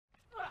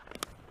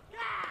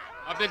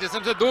अपने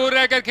जिस्म से दूर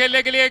रहकर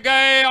खेलने के लिए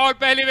गए और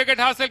पहली विकेट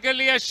हासिल कर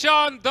लिया।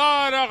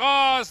 शानदार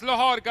आगाज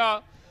लाहौर का।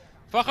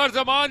 फखर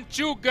जमान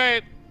चूक गए,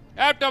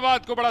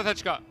 एबटाबाद को बड़ा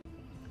धचका।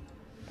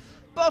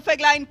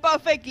 Perfect line,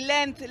 perfect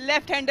length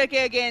left hander के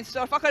अगेंस्ट,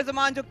 और फखर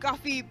जमान जो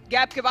काफी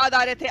गैप के बाद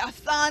आ रहे थे,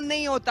 आसान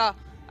नहीं होता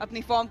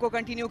अपनी फॉर्म को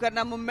कंटिन्यू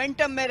करना,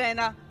 मोमेंटम में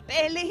रहना।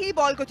 पहले ही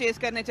बॉल को चेस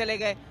करने चले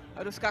गए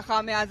और उसका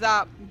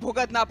खामियाजा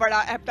भुगतना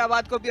पड़ा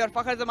एबटाबाद को भी और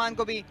फखर जमान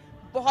को भी।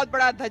 बहुत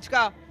बड़ा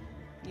धचका।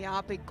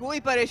 यहाँ पे कोई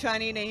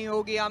परेशानी नहीं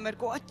होगी आमिर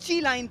को। अच्छी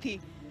लाइन थी,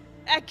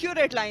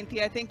 एक्यूरेट लाइन थी।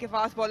 आई थिंक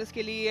फास्ट बॉलर्स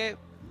के लिए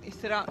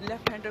इस तरह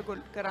लेफ्ट हैंडर को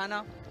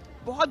कराना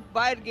बहुत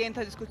बाहर गेंद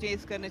था जिसको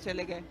चेस करने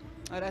चले गए।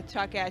 और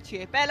अच्छा कैच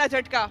है, पहला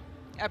झटका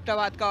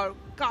एबटाबाद का और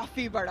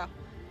काफी बड़ा।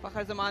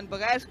 फखर जमान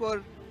बगैर स्कोर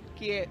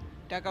किए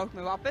डगआउट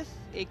में वापस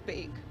 1 पे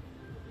 1।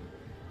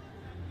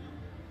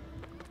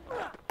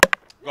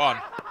 Gone.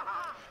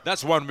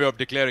 That's one way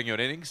of declaring your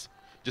innings,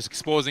 just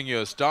exposing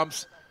your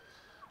stumps.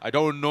 I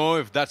don't know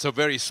if that's a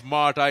very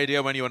smart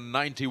idea when you're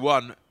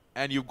 91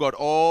 and you've got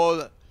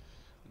all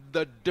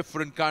the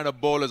different kind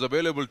of bowlers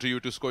available to you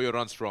to score your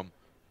runs from,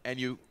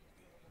 and you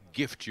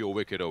gift your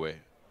wicket away.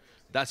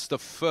 That's the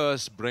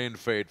first brain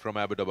fade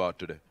from Abbottabad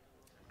today.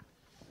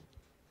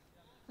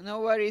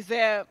 No worries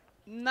there.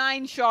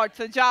 9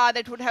 shots, Sajjad,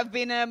 that would have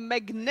been a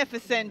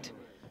magnificent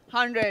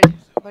 100.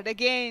 But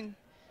again,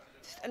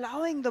 just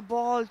allowing the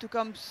ball to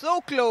come so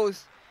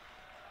close.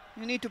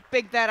 You need to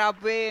pick that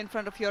up way in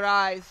front of your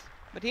eyes.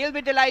 But he'll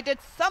be delighted.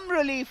 Some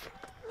relief.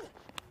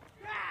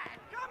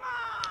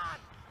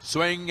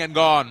 Swing and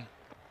gone.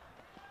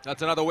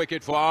 That's another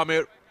wicket for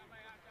Amir.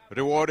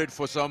 Rewarded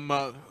for some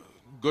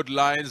good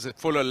lines,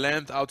 fuller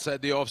length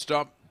outside the off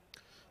stump.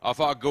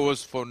 Afaq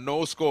goes for no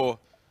score.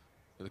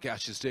 The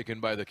catch is taken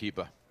by the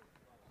keeper.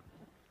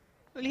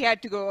 Well, he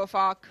had to go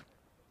Afaq.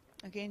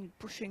 Again,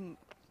 pushing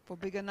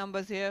for bigger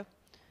numbers here.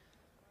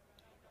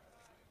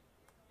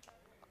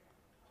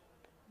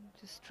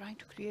 Just trying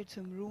to create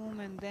some room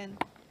and then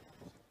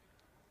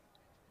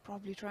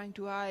probably trying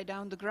to eye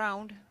down the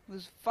ground.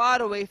 Was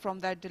far away from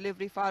that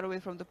delivery, far away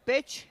from the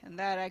pitch, and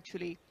that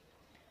actually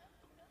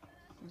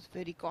was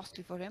very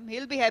costly for him.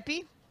 He'll be happy.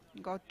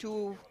 Got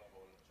 2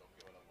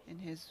 in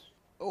his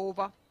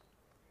over.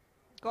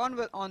 Gone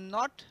with on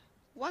not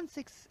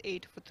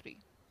 168 for 3.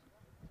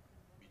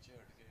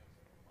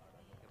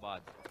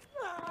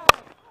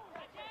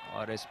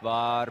 और इस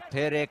बार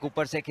फिर एक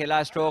ऊपर से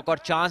खेला stroke और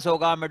chance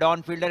होगा mid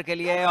on fielder के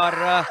लिए,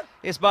 और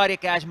इस बार ये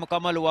कैच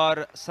मुकम्मल हुआ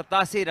और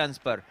 87 रन्स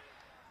पर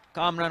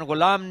कामरान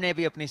गुलाम ने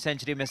भी अपनी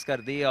सेंचुरी मिस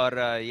कर दी। और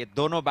ये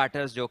दोनों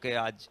बैटर्स जो कि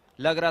आज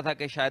लग रहा था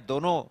कि शायद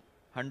दोनों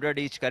 100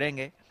 ईच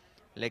करेंगे,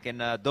 लेकिन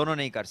दोनों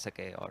नहीं कर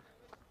सके। और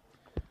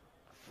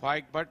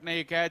फाइक भट्ट ने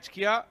ये कैच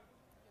किया,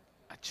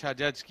 अच्छा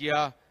जज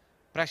किया,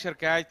 प्रेशर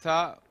कैच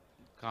था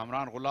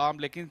कामरान गुलाम,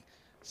 लेकिन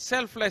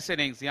सेल्फलेस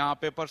इनिंग्स। यहाँ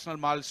पे पर्सनल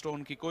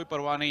माइलस्टोन की कोई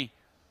परवाह नहीं,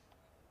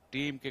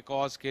 टीम के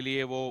कॉज के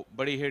लिए वो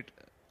बड़ी हिट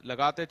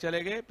लगाते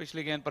चले गए।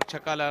 पिछली गेंद पर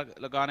छक्का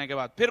लगाने के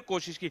बाद फिर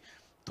कोशिश की,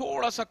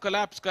 थोड़ा सा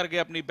कोलैप्स कर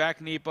गया अपनी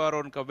बैक नी पर और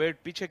उनका वेट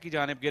पीछे की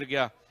जानिब गिर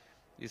गया,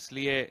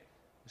 इसलिए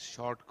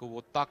शॉट को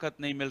वो ताकत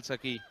नहीं मिल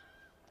सकी।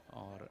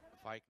 और